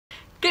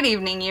Good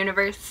evening,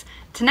 universe.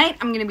 Tonight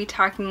I'm going to be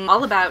talking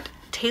all about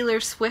Taylor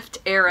Swift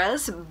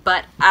eras,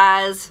 but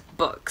as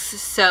books.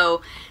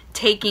 So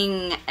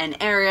taking an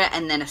era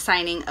and then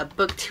assigning a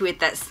book to it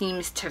that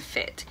seems to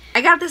fit.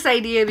 I got this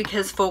idea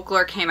because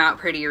Folklore came out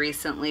pretty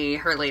recently,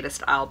 her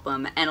latest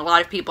album, and a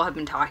lot of people have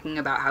been talking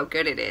about how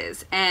good it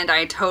is, and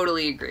I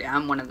totally agree.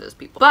 I'm one of those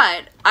people.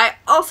 But I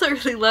also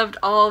really loved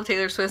all of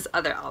Taylor Swift's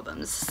other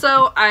albums,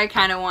 so I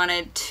kind of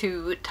wanted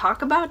to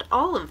talk about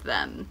all of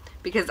them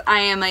because I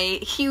am a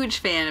huge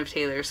fan of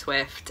Taylor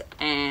Swift,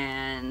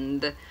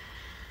 and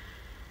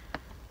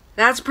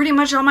that's pretty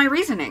much all my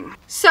reasoning.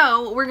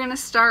 So we're gonna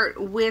start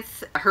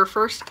with her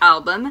first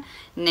album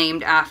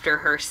named after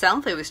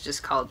herself. It was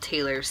just called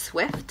Taylor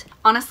Swift.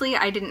 Honestly,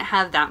 I didn't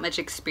have that much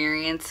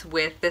experience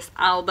with this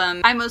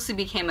album. I mostly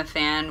became a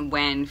fan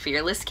when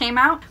Fearless came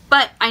out,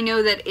 but I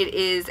know that it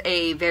is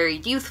a very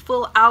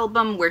youthful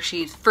album where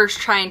she's first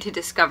trying to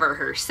discover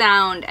her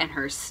sound and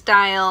her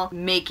style,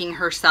 making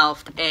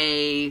herself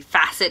a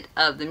facet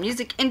of the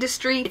music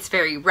industry. It's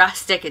very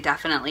rustic. It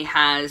definitely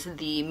has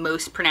the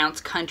most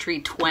pronounced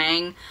country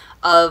twang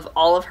of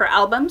all of her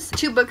albums.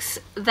 Two books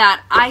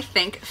that I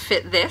think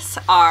fit this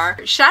are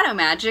Shadow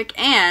Magic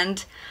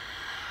and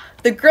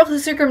The Girl Who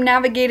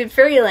Circumnavigated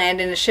Fairyland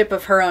in a Ship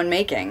of Her Own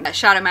Making.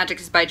 Shadow Magic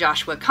is by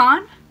Joshua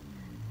Kahn.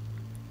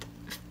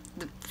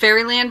 The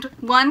Fairyland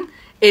one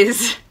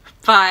is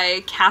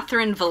by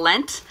Catherine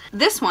Valente.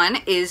 This one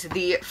is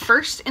the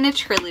first in a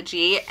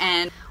trilogy,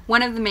 and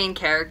one of the main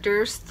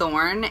characters,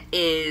 Thorn,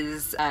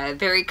 is a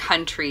very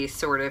country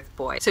sort of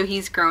boy. So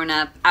he's grown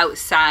up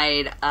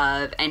outside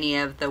of any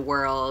of the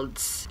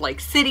world's like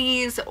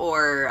cities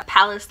or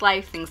palace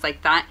life, things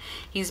like that.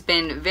 He's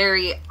been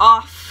very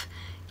off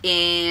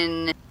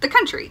in the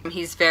country.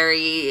 He's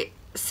very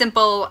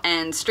simple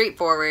and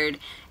straightforward,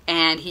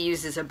 and he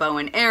uses a bow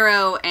and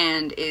arrow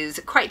and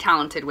is quite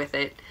talented with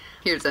it.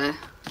 Here's a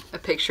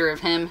picture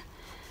of him.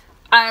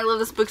 I love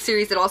this book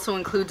series. It also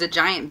includes a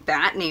giant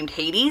bat named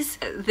Hades.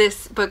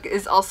 This book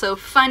is also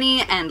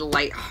funny and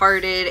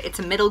lighthearted. It's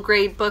a middle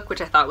grade book,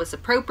 which I thought was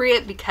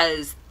appropriate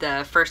because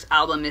the first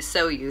album is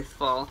so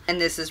youthful.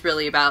 And this is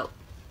really about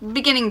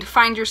beginning to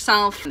find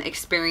yourself,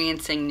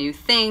 experiencing new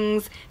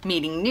things,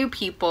 meeting new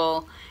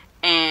people,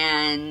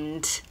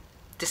 and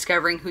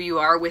discovering who you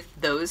are with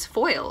those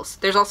foils.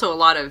 There's also a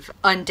lot of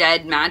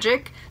undead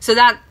magic, so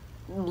that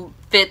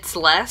fits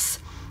less,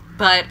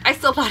 but I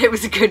still thought it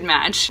was a good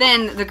match.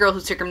 Then The Girl Who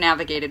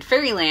Circumnavigated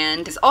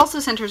Fairyland also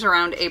centers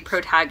around a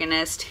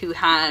protagonist who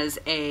has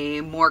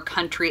a more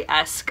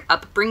country-esque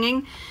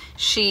upbringing.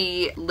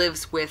 She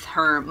lives with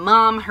her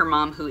mom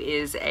who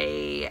is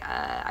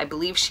I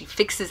believe she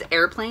fixes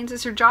airplanes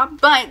as her job.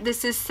 But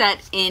this is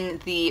set in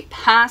the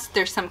past.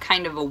 There's some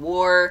kind of a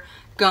war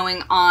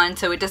going on,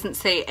 so it doesn't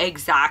say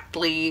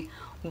exactly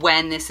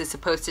when this is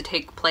supposed to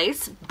take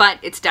place, but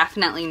it's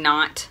definitely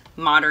not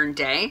modern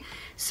day.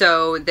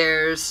 So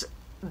there's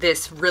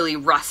this really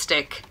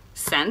rustic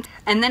scent.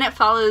 And then it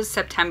follows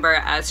September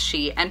as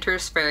she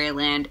enters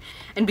Fairyland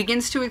and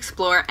begins to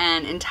explore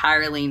an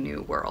entirely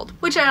new world,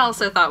 which I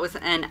also thought was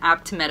an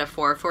apt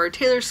metaphor for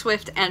Taylor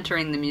Swift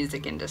entering the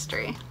music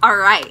industry.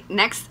 Alright,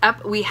 next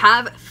up we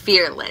have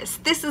Fearless.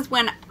 This is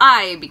when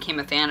I became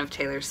a fan of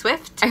Taylor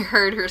Swift. I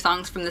heard her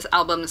songs from this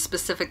album,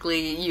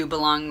 specifically You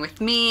Belong With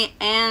Me,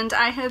 and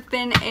I have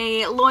been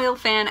a loyal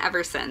fan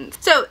ever since.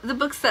 So the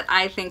books that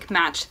I think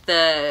match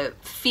the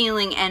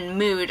feeling and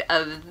mood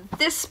of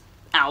this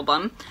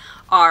album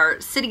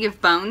are City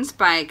of Bones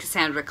by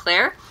Cassandra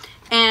Clare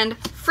and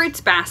Fruits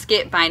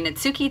Basket by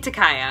Natsuki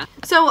Takaya.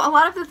 So a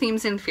lot of the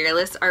themes in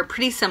Fearless are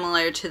pretty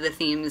similar to the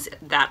themes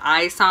that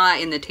I saw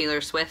in the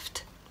Taylor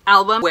Swift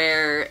album,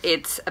 where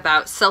it's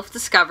about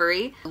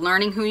self-discovery,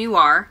 learning who you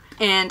are,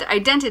 and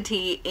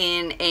identity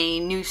in a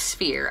new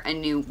sphere, a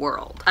new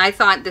world. I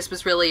thought this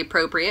was really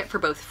appropriate for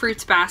both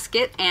Fruits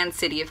Basket and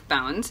City of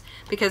Bones,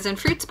 because in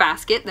Fruits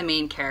Basket, the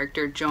main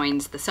character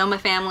joins the Soma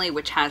family,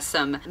 which has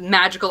some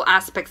magical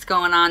aspects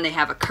going on. They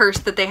have a curse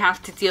that they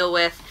have to deal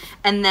with.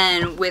 And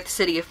then with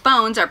City of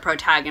Bones, our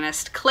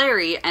protagonist,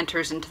 Clary,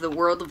 enters into the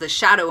world of the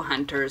Shadow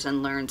Hunters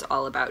and learns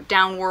all about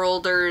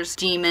downworlders,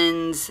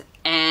 demons,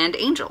 and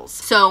angels.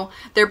 So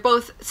they're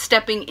both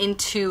stepping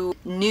into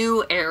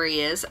new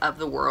areas of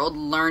the world,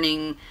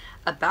 learning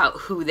about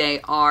who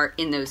they are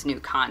in those new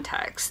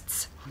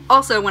contexts.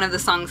 Also, one of the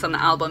songs on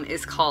the album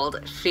is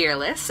called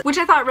Fearless, which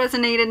I thought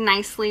resonated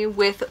nicely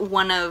with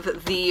one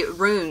of the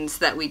runes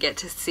that we get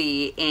to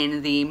see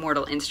in the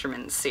Mortal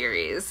Instruments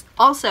series.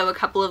 Also, a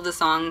couple of the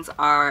songs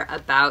are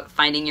about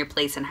finding your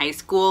place in high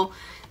school,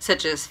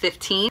 such as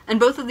 15, and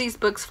both of these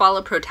books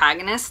follow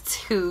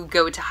protagonists who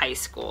go to high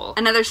school.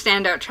 Another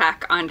standout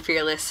track on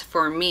Fearless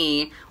for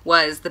me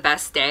was The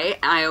Best Day.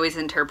 I always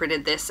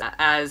interpreted this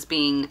as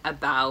being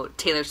about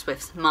Taylor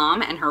Swift's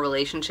mom and her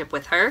relationship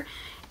with her,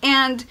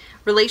 And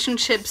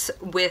relationships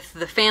with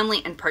the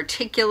family, and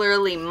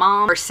particularly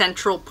mom, are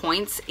central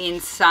points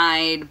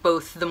inside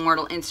both the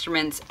Mortal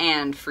Instruments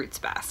and Fruits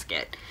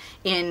Basket.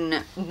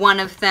 In one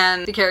of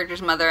them, the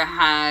character's mother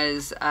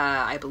has,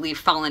 I believe,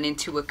 fallen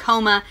into a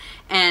coma,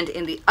 and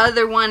in the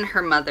other one,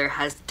 her mother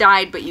has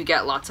died, but you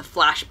get lots of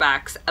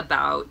flashbacks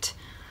about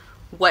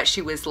what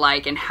she was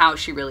like and how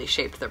she really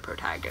shaped the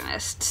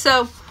protagonist.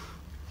 So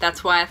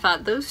that's why I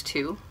thought those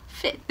two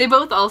fit. They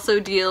both also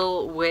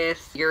deal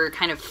with your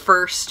kind of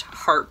first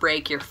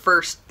heartbreak, your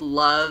first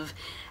love,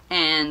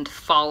 and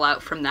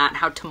fallout from that,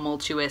 how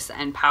tumultuous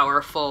and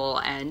powerful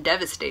and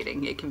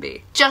devastating it can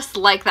be. Just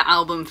like the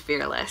album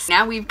Fearless.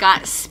 Now we've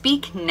got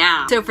Speak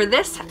Now. So for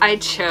this, I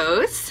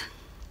chose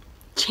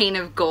Chain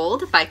of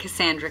Gold by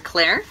Cassandra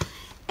Clare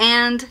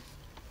and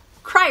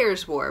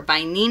Crier's War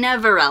by Nina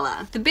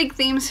Varela. The big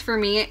themes for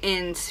me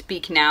in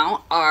Speak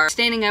Now are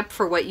standing up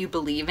for what you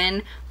believe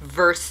in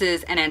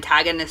versus an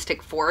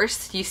antagonistic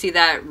force. You see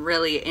that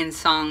really in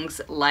songs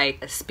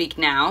like Speak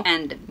Now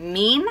and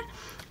Mean.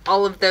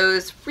 All of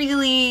those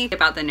really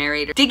about the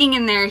narrator digging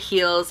in their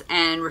heels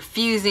and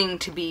refusing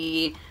to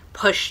be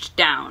pushed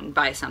down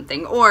by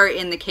something, or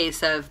in the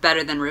case of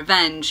Better Than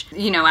Revenge,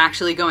 you know,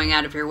 actually going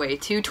out of your way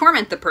to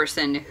torment the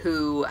person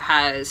who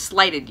has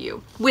slighted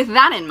you. With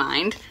that in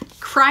mind,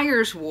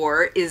 Crier's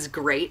War is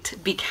great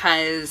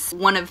because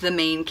one of the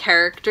main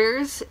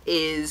characters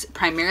is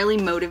primarily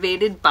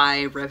motivated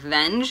by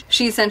revenge.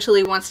 She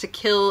essentially wants to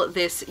kill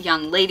this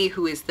young lady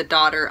who is the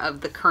daughter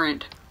of the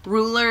current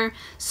ruler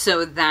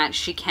so that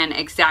she can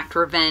exact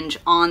revenge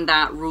on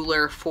that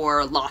ruler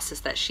for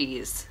losses that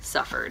she's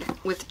suffered.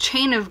 With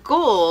Chain of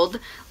Gold,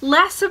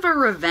 less of a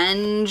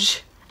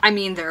revenge. I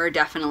mean, there are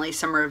definitely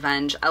some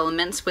revenge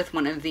elements with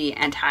one of the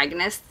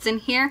antagonists in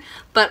here,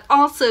 but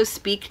also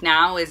Speak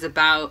Now is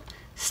about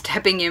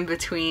stepping in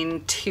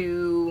between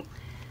two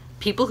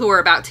people who are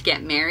about to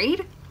get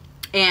married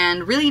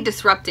and really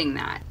disrupting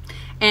that.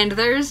 And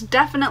there's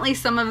definitely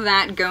some of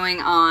that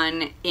going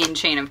on in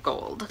Chain of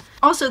Gold.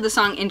 Also, the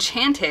song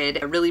Enchanted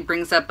really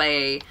brings up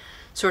a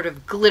sort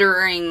of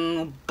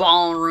glittering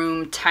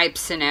ballroom type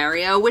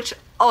scenario, which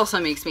also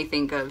makes me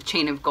think of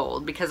Chain of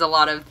Gold because a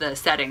lot of the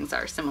settings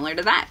are similar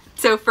to that.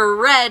 So for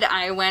Red,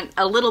 I went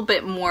a little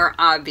bit more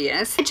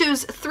obvious. I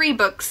chose 3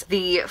 books.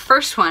 The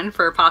first one,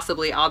 for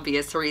possibly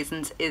obvious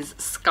reasons, is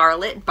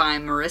Scarlet by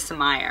Marissa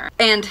Meyer,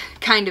 and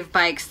kind of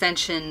by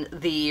extension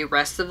the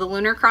rest of the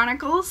Lunar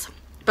Chronicles,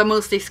 but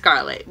mostly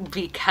Scarlet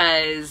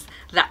because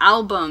the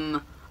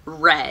album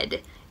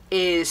Red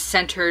is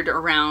centered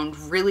around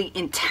really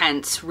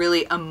intense,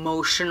 really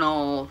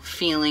emotional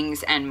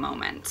feelings and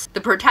moments.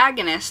 The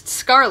protagonist,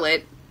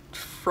 Scarlet,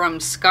 from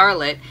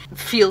Scarlet,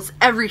 feels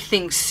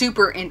everything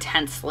super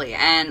intensely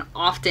and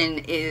often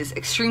is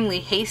extremely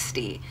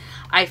hasty.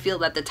 I feel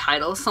that the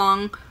title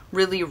song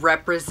really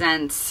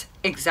represents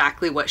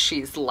exactly what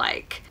she's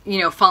like. You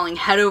know, falling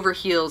head over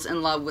heels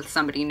in love with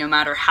somebody no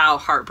matter how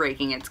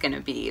heartbreaking it's gonna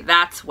be.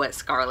 That's what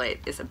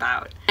Scarlet is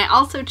about. I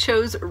also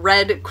chose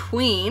Red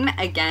Queen.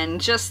 Again,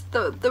 just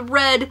the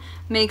red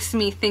makes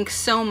me think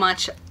so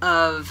much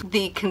of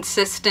the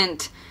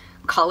consistent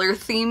color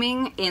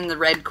theming in the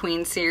Red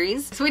Queen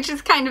series, which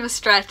is kind of a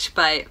stretch,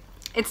 but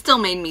it still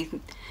made me,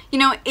 you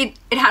know, it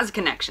has a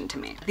connection to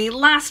me. The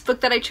last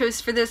book that I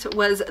chose for this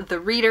was The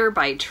Reader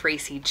by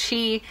Tracy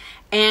Chee,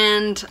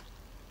 and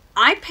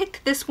I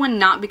picked this one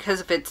not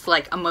because of its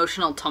like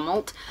emotional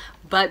tumult,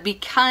 but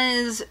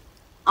because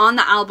on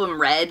the album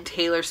Red,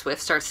 Taylor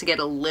Swift starts to get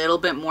a little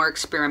bit more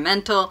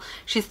experimental.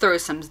 She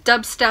throws some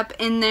dubstep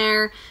in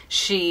there.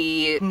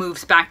 She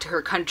moves back to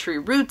her country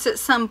roots at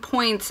some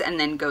points and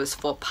then goes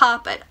full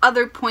pop at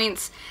other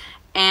points.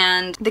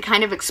 And the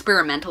kind of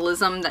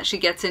experimentalism that she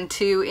gets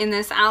into in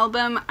this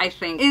album, I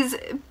think, is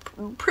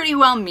pretty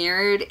well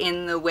mirrored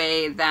in the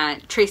way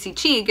that Tracy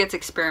Chee gets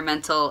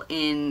experimental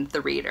in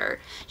The Reader.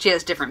 She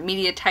has different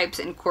media types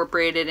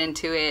incorporated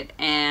into it,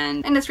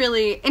 and it's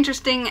really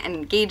interesting and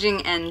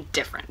engaging and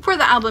different. For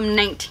the album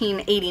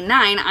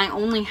 1989, I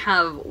only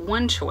have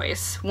one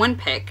choice, one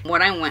pick.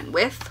 What I went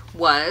with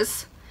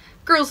was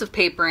Girls of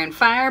Paper and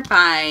Fire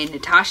by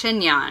Natasha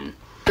Nyan.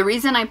 The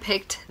reason I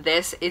picked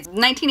this is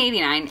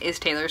 1989 is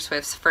Taylor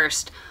Swift's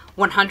first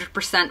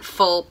 100%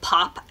 full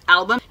pop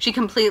album. She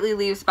completely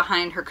leaves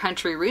behind her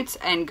country roots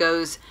and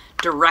goes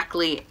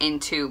directly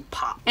into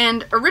pop.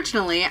 And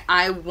originally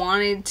I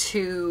wanted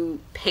to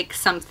pick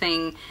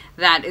something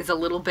that is a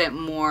little bit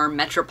more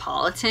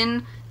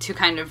metropolitan to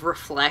kind of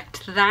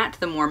reflect that,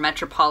 the more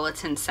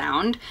metropolitan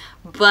sound,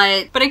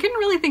 but I couldn't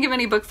really think of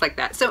any books like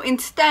that. So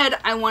instead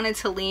I wanted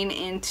to lean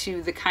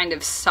into the kind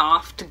of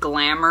soft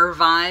glamour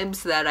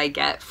vibes that I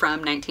get from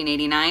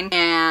 1989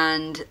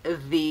 and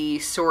the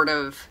sort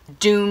of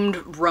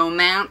doomed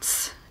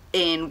romance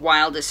in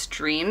Wildest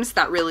Dreams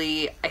that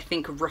really, I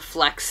think,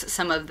 reflects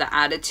some of the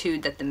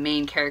attitude that the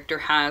main character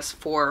has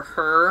for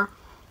her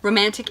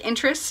romantic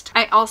interest.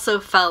 I also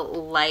felt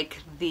like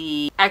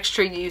the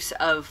extra use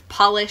of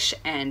polish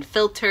and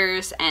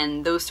filters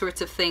and those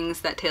sorts of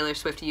things that Taylor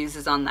Swift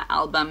uses on the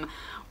album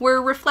were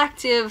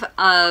reflective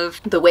of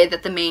the way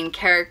that the main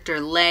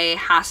character, Lei,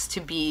 has to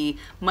be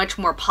much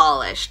more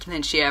polished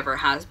than she ever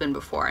has been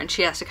before. And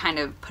she has to kind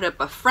of put up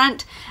a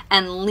front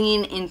and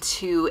lean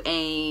into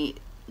a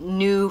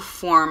new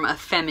form of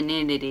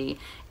femininity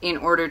in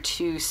order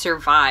to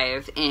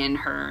survive in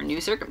her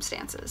new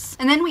circumstances.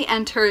 And then we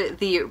enter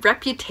the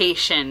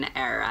Reputation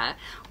era,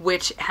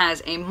 which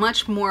has a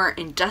much more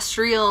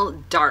industrial,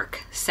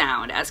 dark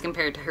sound as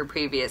compared to her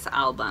previous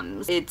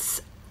albums.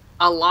 It's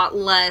a lot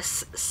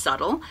less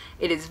subtle.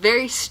 It is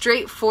very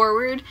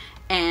straightforward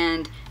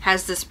and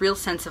has this real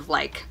sense of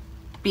like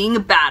being a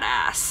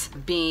badass,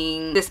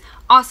 being this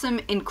awesome,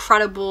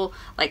 incredible,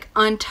 like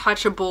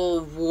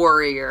untouchable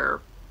warrior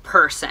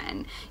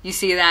person. You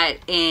see that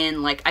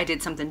in like I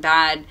Did Something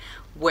Bad,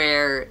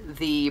 where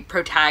the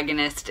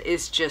protagonist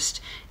is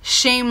just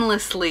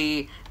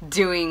shamelessly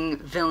doing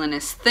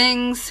villainous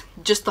things.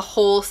 Just the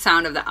whole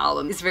sound of the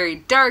album is very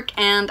dark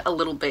and a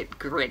little bit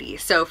gritty.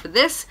 So for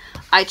this,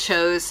 I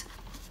chose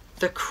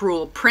The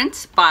Cruel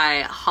Prince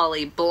by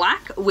Holly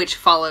Black, which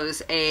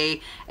follows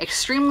a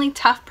extremely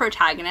tough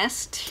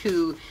protagonist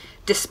who,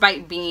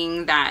 despite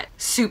being that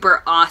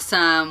super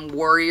awesome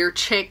warrior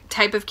chick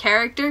type of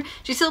character,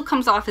 she still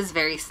comes off as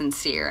very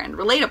sincere and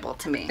relatable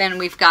to me. Then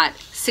we've got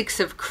Six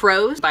of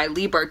Crows by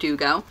Leigh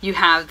Bardugo. You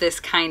have this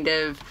kind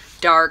of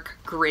dark,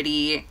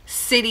 gritty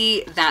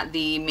city that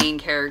the main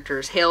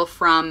characters hail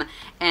from,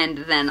 and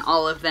then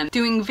all of them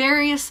doing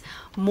various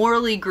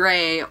morally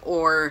gray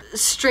or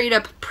straight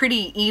up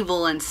pretty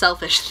evil and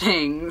selfish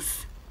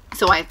things.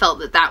 So I felt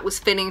that that was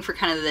fitting for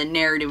kind of the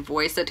narrative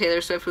voice that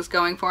Taylor Swift was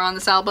going for on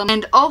this album.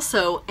 And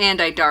also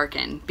And I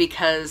Darken,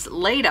 because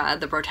Leda,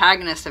 the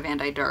protagonist of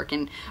And I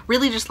Darken,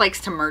 really just likes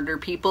to murder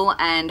people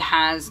and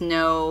has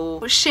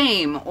no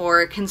shame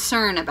or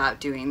concern about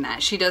doing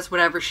that. She does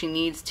whatever she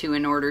needs to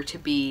in order to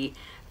be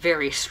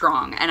very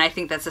strong, and I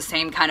think that's the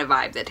same kind of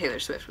vibe that Taylor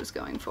Swift was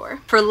going for.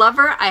 For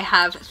Lover, I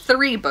have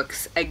 3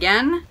 books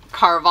again: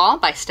 Carval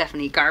by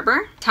Stephanie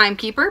Garber,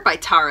 Timekeeper by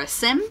Tara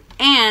Sim,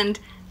 and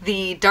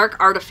the Dark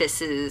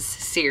Artifices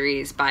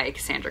series by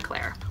Cassandra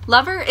Clare.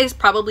 Lover is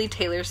probably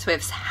Taylor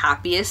Swift's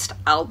happiest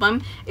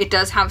album. It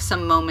does have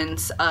some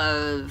moments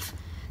of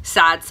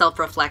sad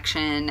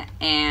self-reflection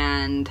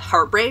and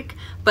heartbreak,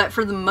 but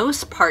for the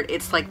most part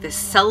it's like this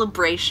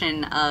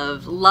celebration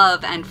of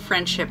love and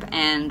friendship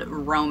and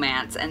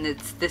romance, and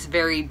it's this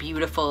very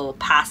beautiful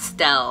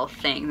pastel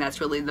thing.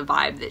 That's really the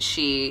vibe that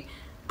she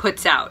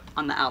puts out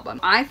on the album.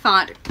 I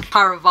thought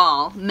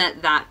Carval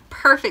met that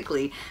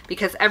perfectly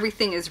because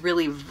everything is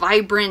really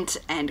vibrant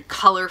and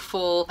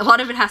colorful. A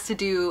lot of it has to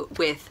do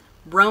with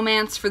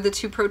romance for the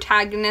two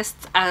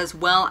protagonists, as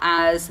well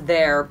as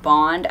their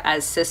bond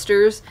as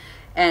sisters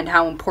and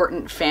how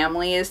important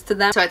family is to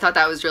them. So I thought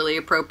that was really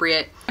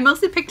appropriate. I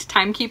mostly picked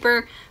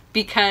Timekeeper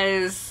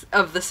because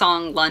of the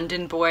song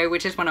London Boy,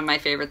 which is one of my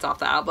favorites off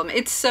the album.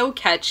 It's so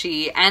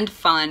catchy and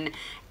fun,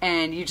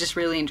 and you just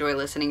really enjoy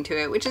listening to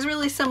it, which is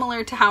really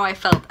similar to how I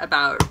felt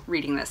about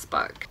reading this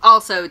book.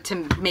 Also,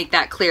 to make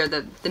that clear,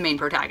 the main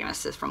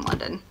protagonist is from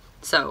London.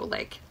 So,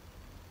 like,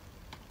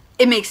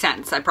 it makes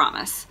sense, I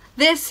promise.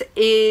 This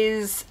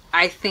is,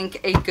 I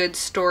think, a good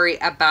story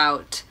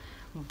about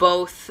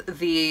both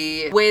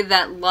the way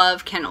that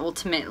love can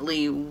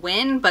ultimately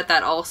win, but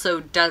that also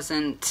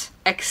doesn't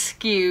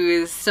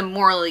excuse some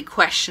morally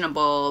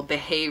questionable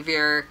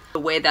behavior.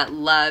 The way that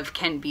love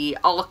can be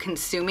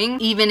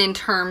all-consuming, even in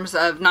terms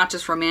of not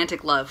just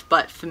romantic love,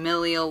 but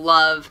familial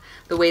love.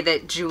 The way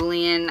that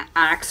Julian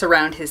acts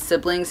around his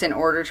siblings in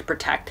order to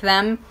protect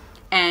them,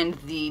 and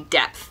the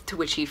depth to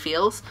which he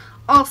feels.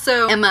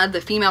 Also, Emma, the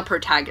female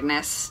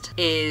protagonist,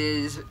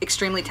 is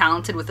extremely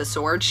talented with a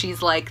sword.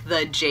 She's like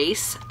the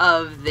Jace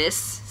of this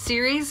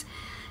series,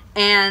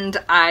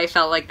 and I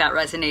felt like that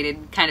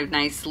resonated kind of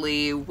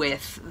nicely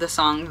with the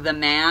song The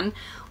Man,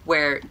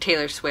 where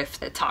Taylor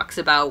Swift talks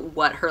about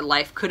what her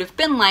life could have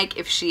been like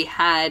if she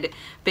had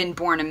been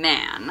born a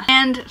man.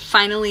 And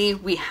finally,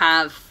 we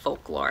have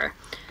Folklore.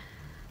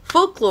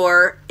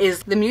 Folklore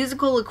is the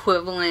musical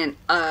equivalent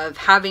of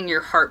having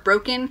your heart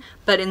broken,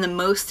 but in the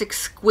most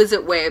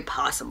exquisite way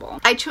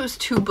possible. I chose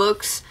 2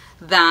 books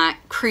that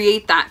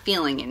create that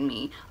feeling in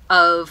me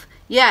of,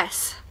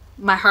 yes,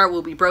 my heart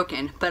will be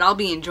broken, but I'll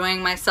be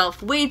enjoying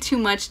myself way too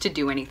much to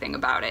do anything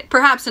about it.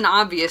 Perhaps an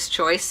obvious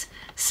choice,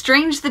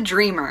 Strange the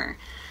Dreamer.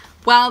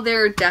 While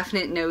there are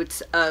definite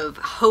notes of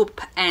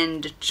hope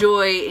and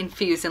joy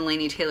infused in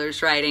Laini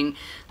Taylor's writing,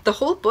 the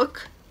whole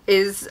book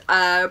is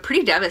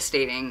pretty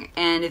devastating,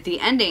 and the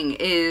ending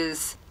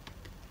is,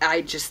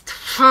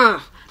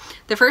 the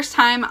first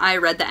time I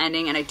read the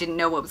ending and I didn't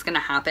know what was gonna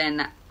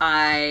happen,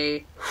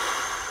 I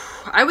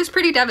was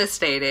pretty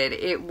devastated.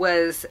 It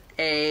was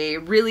a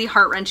really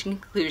heart-wrenching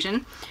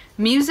conclusion.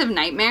 Muse of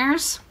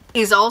Nightmares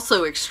is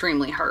also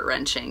extremely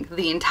heart-wrenching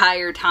the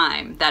entire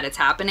time that it's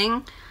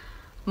happening,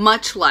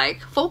 much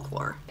like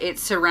Folklore. It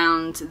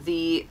surrounds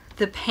the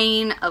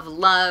pain of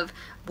love,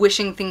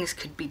 wishing things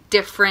could be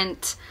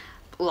different,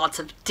 lots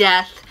of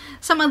death,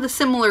 some of the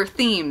similar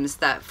themes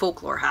that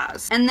folklore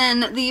has. And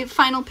then the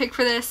final pick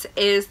for this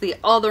is the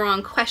All the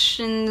Wrong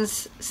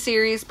Questions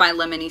series by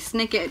Lemony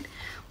Snicket,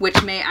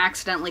 which may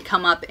accidentally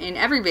come up in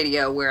every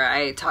video where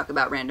I talk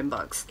about random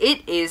books.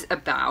 It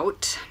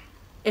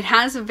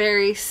has a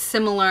very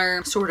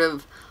similar sort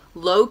of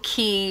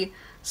low-key,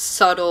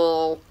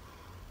 subtle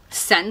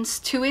sense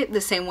to it,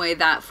 the same way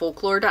that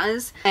folklore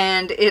does.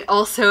 And it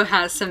also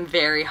has some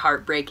very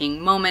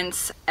heartbreaking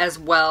moments, as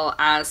well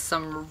as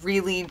some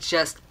really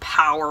just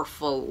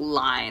powerful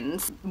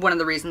lines. One of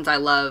the reasons I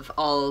love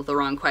All the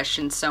Wrong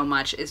Questions so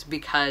much is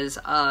because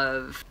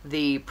of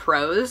the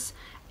prose.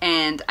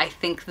 And I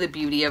think the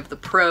beauty of the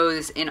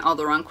prose in All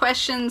the Wrong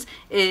Questions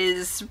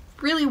is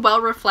really well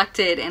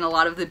reflected in a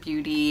lot of the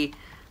beauty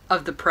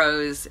of the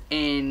prose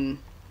in,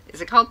 is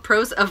it called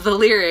prose? Of the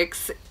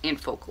lyrics in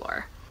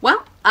folklore.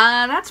 Well,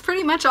 that's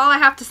pretty much all I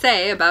have to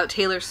say about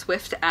Taylor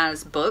Swift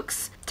as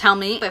books. Tell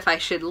me if I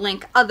should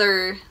link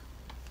other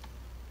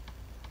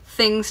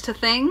things to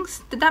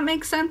things. Did that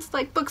make sense?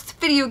 Like books to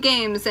video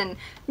games and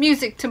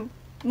music to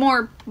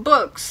more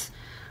books.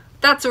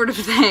 That sort of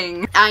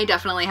thing. I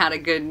definitely had a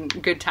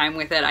good time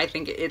with it. I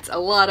think it's a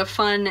lot of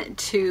fun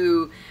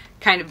to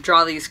kind of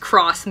draw these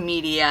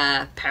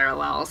cross-media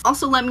parallels.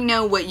 Also, let me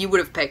know what you would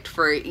have picked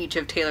for each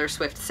of Taylor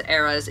Swift's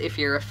eras if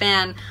you're a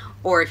fan,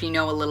 or if you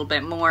know a little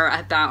bit more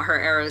about her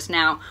eras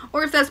now.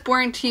 Or if that's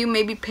boring to you,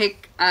 maybe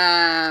pick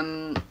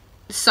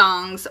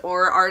songs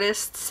or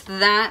artists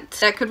that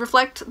could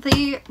reflect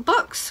the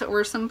books,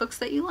 or some books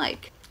that you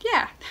like.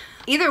 Yeah.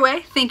 Either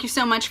way, thank you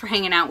so much for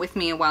hanging out with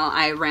me while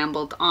I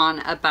rambled on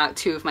about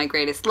two of my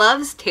greatest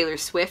loves, Taylor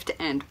Swift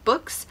and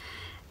books.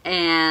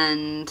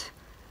 And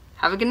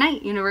have a good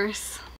night, universe.